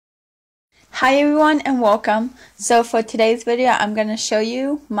Hi everyone and welcome. So for today's video I'm going to show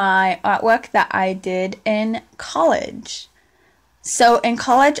you my artwork that I did in college. So in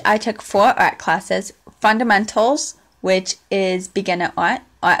college I took 4 art classes: fundamentals, which is beginner art,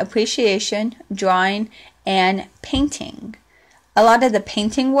 art appreciation, drawing, and painting. A lot of the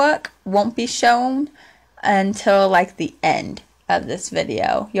painting work won't be shown until like the end of this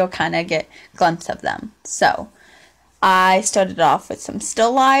video. You'll kind of get a glimpse of them. So I started off with some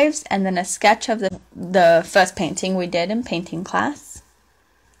still lifes and then a sketch of the first painting we did in painting class.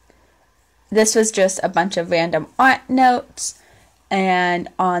 This was just a bunch of random art notes, and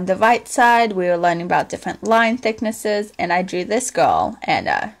on the right side we were learning about different line thicknesses, and I drew this girl,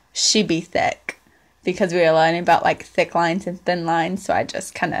 and she be thick because we were learning about like thick lines and thin lines, so I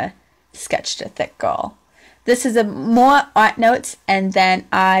just kind of sketched a thick girl. This is more art notes, and then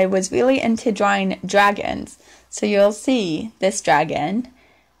I was really into drawing dragons. So you'll see this dragon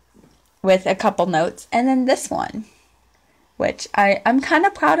with a couple notes, and then this one, which I'm kind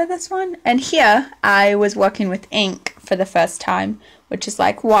of proud of this one. And here I was working with ink for the first time, which is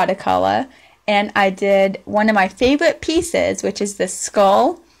like watercolor, and I did one of my favorite pieces, which is this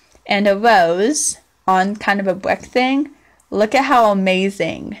skull and a rose on kind of a brick thing. Look at how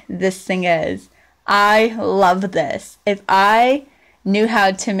amazing this thing is. I love this. If I knew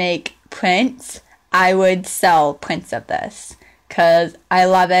how to make prints, I would sell prints of this because I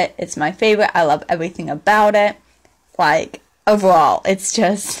love it. It's my favorite. I love everything about it. Like, overall, it's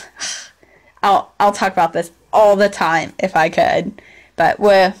just, I'll talk about this all the time if I could, but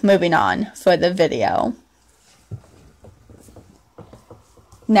we're moving on for the video.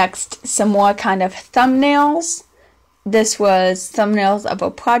 Next, some more kind of thumbnails. This was thumbnails of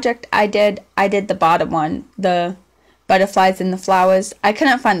a project I did. I did the bottom one, the butterflies and the flowers. I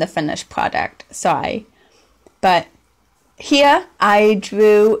couldn't find the finished product, but here I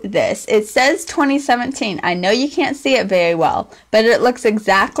drew this. It says 2017. I know you can't see it very well, but it looks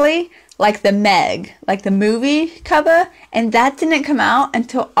exactly like the Meg, like the movie cover, and that didn't come out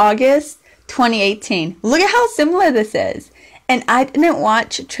until August 2018. Look at how similar this is. And I didn't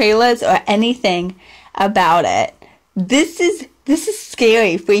watch trailers or anything about it. This is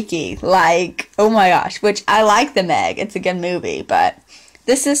scary, freaky, like, oh my gosh, which I like the Meg. It's a good movie, but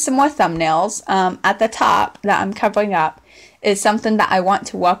this is some more thumbnails. At the top that I'm covering up is something that I want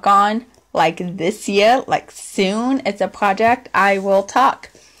to work on, like this year, like soon. It's a project I will talk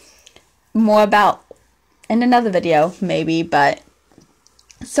more about in another video, maybe, but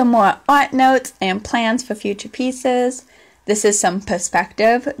some more art notes and plans for future pieces. This is some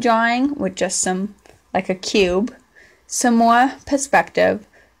perspective drawing with just some, like a cube. Some more perspective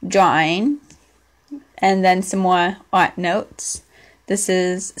drawing, and then some more art notes. This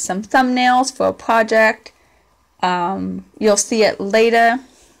is some thumbnails for a project. You'll see it later.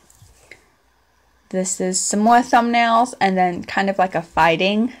 This is some more thumbnails, and then kind of like a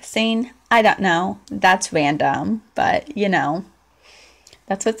fighting scene. I don't know. That's random, but you know,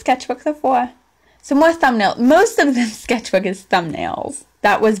 that's what sketchbooks are for. Some more thumbnails. Most of the sketchbook is thumbnails.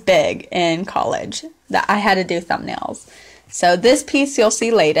 That was big in college, that I had to do thumbnails. So this piece you'll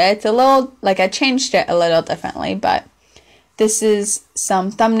see later. It's a little, like I changed it a little differently, but this is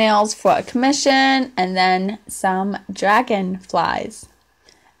some thumbnails for a commission, and then some dragonflies.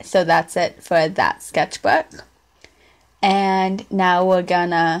 So that's it for that sketchbook. And now we're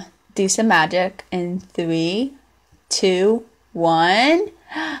gonna do some magic in 3, 2, 1.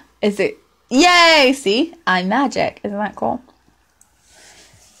 Is it? Yay! See? I'm magic. Isn't that cool?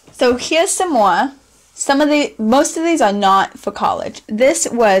 So here's some more. Most of these are not for college. This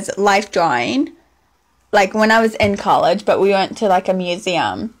was life drawing, like when I was in college, but we went to like a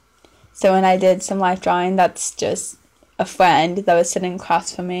museum. So when I did some life drawing, that's just a friend that was sitting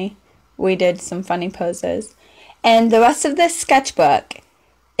across from me. We did some funny poses. And the rest of this sketchbook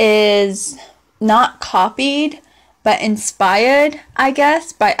is not copied, but inspired, I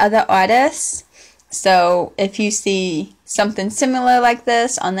guess, by other artists. So if you see something similar like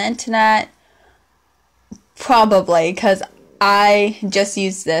this on the internet, probably, because I just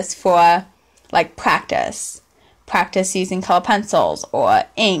use this for like practice using color pencils or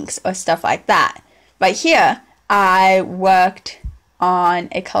inks or stuff like that. But here I worked on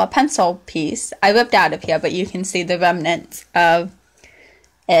a color pencil piece. I ripped out of here, but you can see the remnants of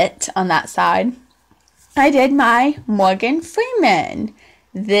it on that side. I did my Morgan Freeman.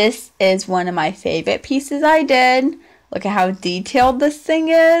 This is one of my favorite pieces I did. Look at how detailed this thing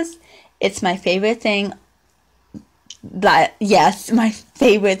is. It's my favorite thing. Yes, my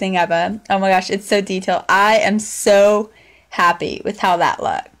favorite thing ever. Oh my gosh, it's so detailed. I am so happy with how that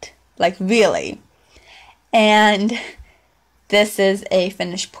looked. Like, really. And This is a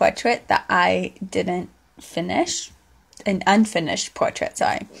finished portrait that I didn't finish. An unfinished portrait,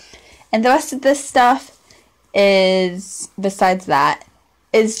 sorry. And the rest of this stuff is, besides that,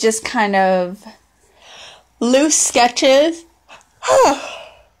 is just kind of loose sketches.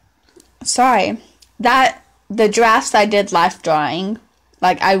 Sorry. The drafts I did life drawing.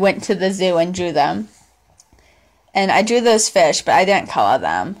 Like, I went to the zoo and drew them. And I drew those fish, but I didn't color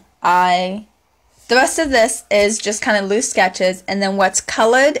them. The rest of this is just kind of loose sketches, and then what's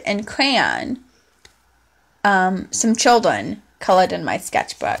colored in crayon, some children colored in my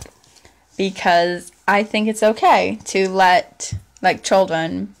sketchbook, because I think it's okay to let, like,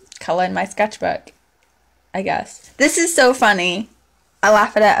 children color in my sketchbook, I guess. This is so funny. I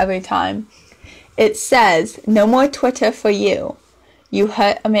laugh at it every time. It says, "No more Twitter for you. You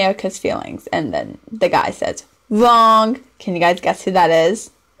hurt America's feelings." And then the guy says, "Wrong." Can you guys guess who that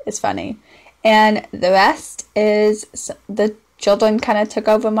is? It's funny. And the rest is the children kind of took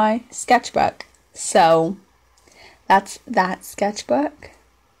over my sketchbook. So that's that sketchbook.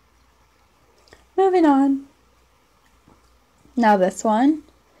 Moving on. Now this one.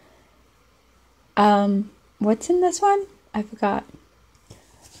 What's in this one? I forgot.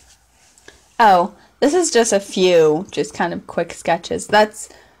 Oh, this is just a few, just kind of quick sketches. That's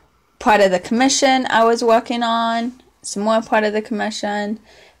part of the commission I was working on. Some more part of the commission.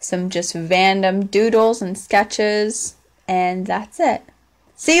 Some just random doodles and sketches. And that's it.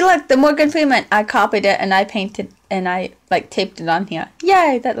 See, look, the Morgan Freeman. I copied it and I painted and I, like, taped it on here.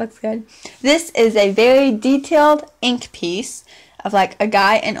 Yay, that looks good. This is a very detailed ink piece of, like, a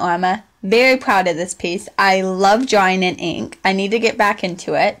guy in armor. Very proud of this piece. I love drawing in ink. I need to get back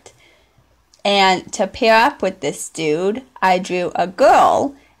into it. And to pair up with this dude, I drew a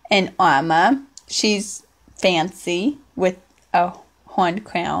girl in armor. She's fancy with a horned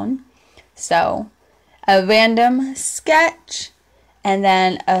crown. So, a random sketch, and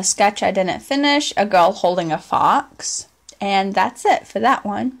then a sketch I didn't finish, a girl holding a fox, and that's it for that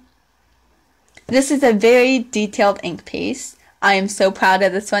one. This is a very detailed ink piece. I am so proud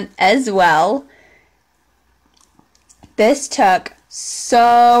of this one as well. This took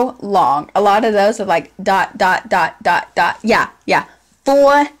so long. A lot of those are like ... Yeah,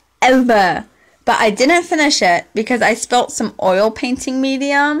 forever. But I didn't finish it because I spilt some oil painting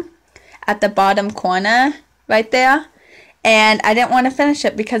medium at the bottom corner right there. And I didn't want to finish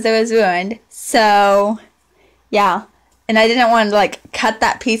it because it was ruined. So, yeah. And I didn't want to, like, cut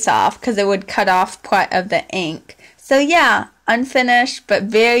that piece off because it would cut off part of the ink. So, yeah, unfinished but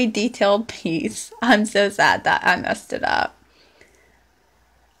very detailed piece. I'm so sad that I messed it up.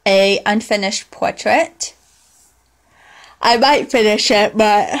 A unfinished portrait. I might finish it,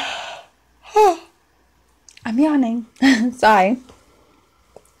 but I'm yawning. Sorry.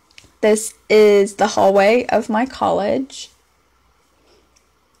 This is the hallway of my college.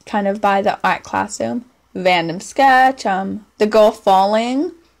 Kind of by the art classroom. Random sketch. The girl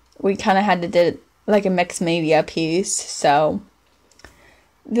falling. We kind of had to do like a mixed media piece. So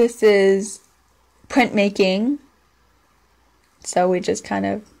this is printmaking. So we just kind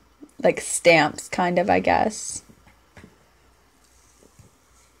of like stamps, kind of, I guess.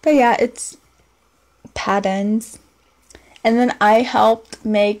 But yeah, it's patterns. And then I helped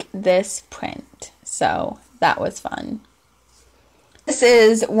make this print. So that was fun. This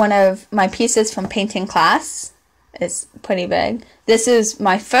is one of my pieces from painting class. It's pretty big. This is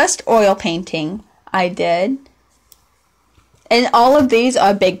my first oil painting I did. And all of these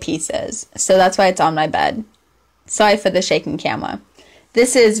are big pieces. So that's why it's on my bed. Sorry for the shaking camera.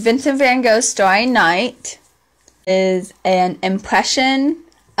 This is Vincent van Gogh's Starry Night. It is an impression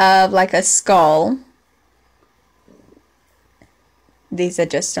of like a skull. These are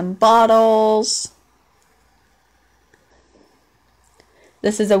just some bottles.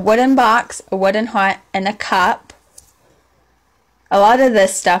 This is a wooden box, a wooden heart, and a cup. A lot of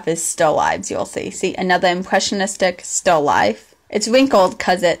this stuff is still lifes, you'll see. See, another impressionistic still life. It's wrinkled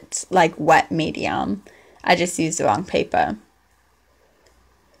because it's like wet medium. I just used the wrong paper.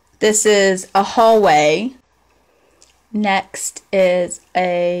 This is a hallway. Next is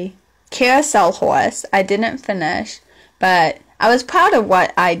a carousel horse. I didn't finish, but I was proud of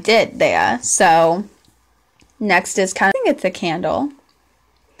what I did there. So next is I think it's a candle.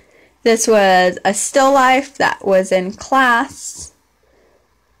 This was a still life that was in class.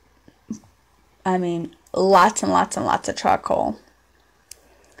 I mean, lots and lots and lots of charcoal.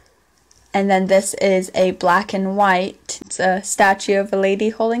 And then this is a black and white. It's a statue of a lady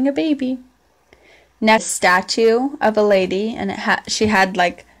holding a baby. Next, statue of a lady, and she had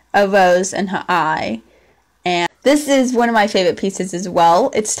like a rose in her eye. And this is one of my favorite pieces as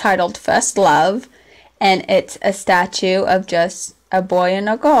well. It's titled First Love. and it's a statue of just a boy and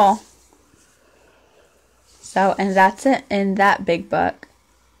a girl. So, and that's it in that big book.